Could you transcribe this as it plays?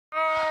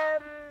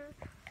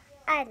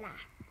Isla.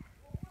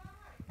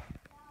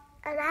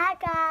 And hi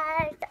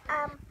guys,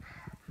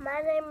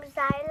 my name is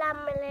Isla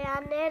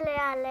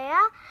Lea,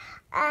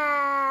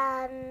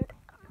 and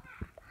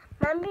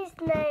Mummy's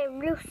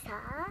name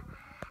Lusa,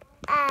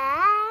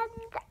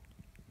 and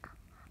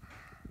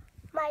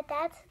my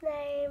dad's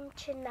name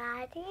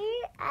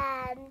Chinadi,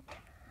 and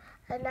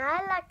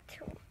I like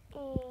to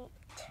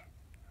eat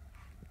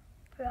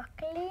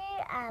broccoli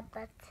and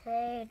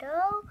potato.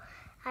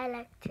 I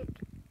like to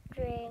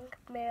drink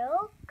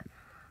milk,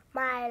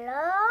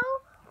 Milo,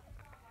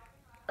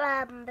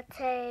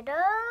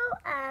 potato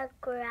and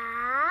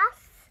grass,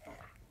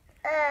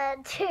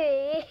 and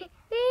tree,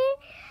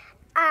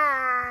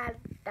 and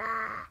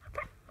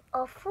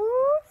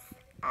offals,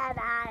 and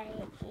I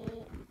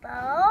eat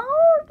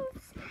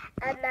bones,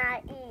 and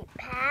I eat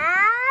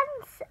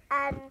pans,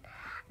 and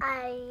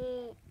I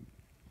eat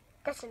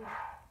doesn't.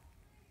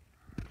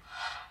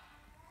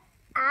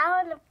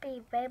 I want to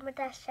be Rainbow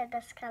Dash and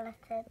a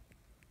skeleton.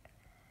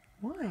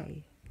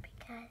 Why?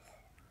 Because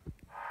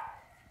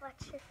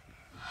watch it.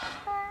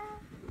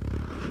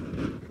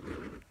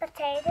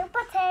 Potato,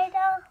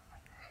 potato,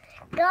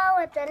 go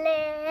with the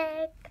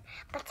leg.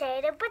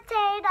 Potato,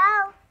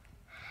 potato,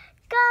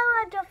 go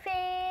on your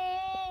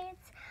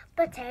feet.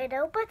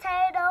 Potato,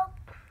 potato,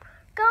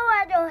 go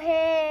on your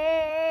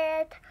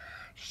head.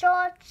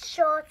 Short,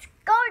 short,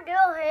 go on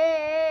your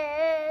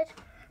head.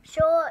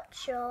 Short,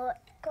 short,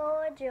 go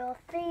on your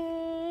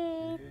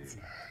feet.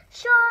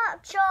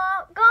 Short,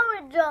 short, go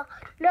on your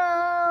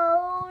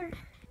nose.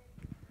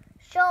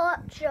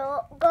 Short,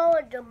 short, go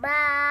in your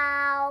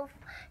mouth.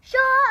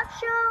 Short,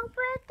 short,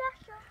 with the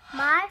short.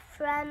 My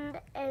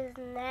friend is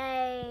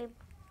named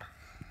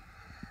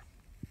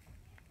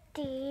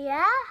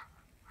Dia,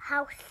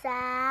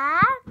 Hausa,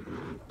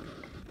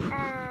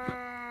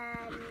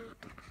 and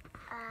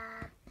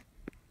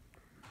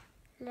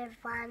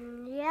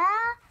Livania,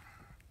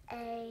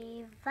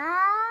 Ava,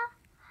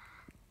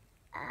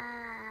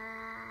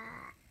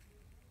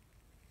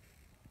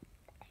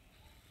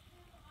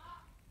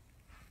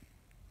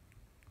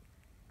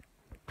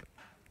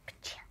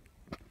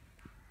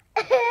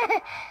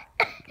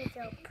 is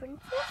your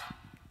princess?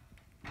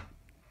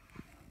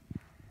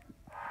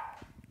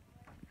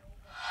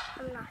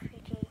 I'm not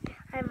Fiji.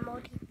 I'm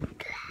Modi.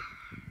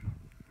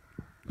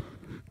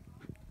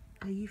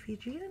 Are you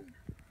Fijian?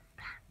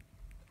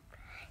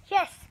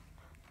 Yes.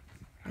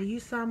 Are you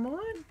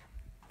Samoan?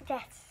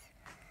 Yes.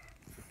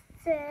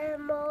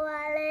 Samoa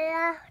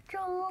lea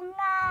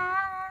chunga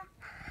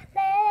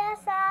lea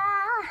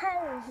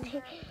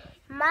sali.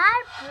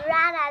 My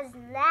brother's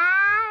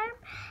name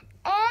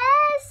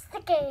is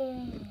Sticky.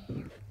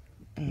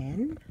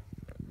 And?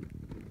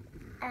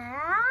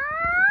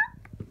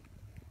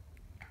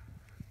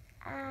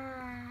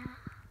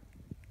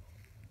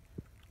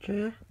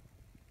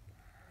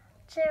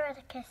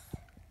 Cheericus.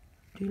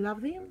 Do you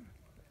love them?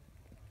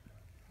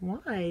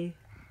 Why?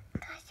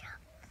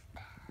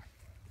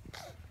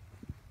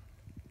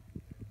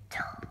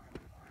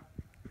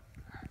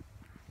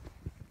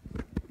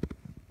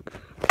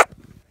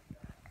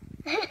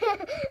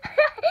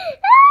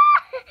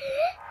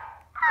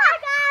 Hi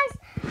guys,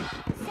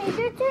 see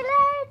you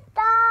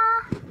later.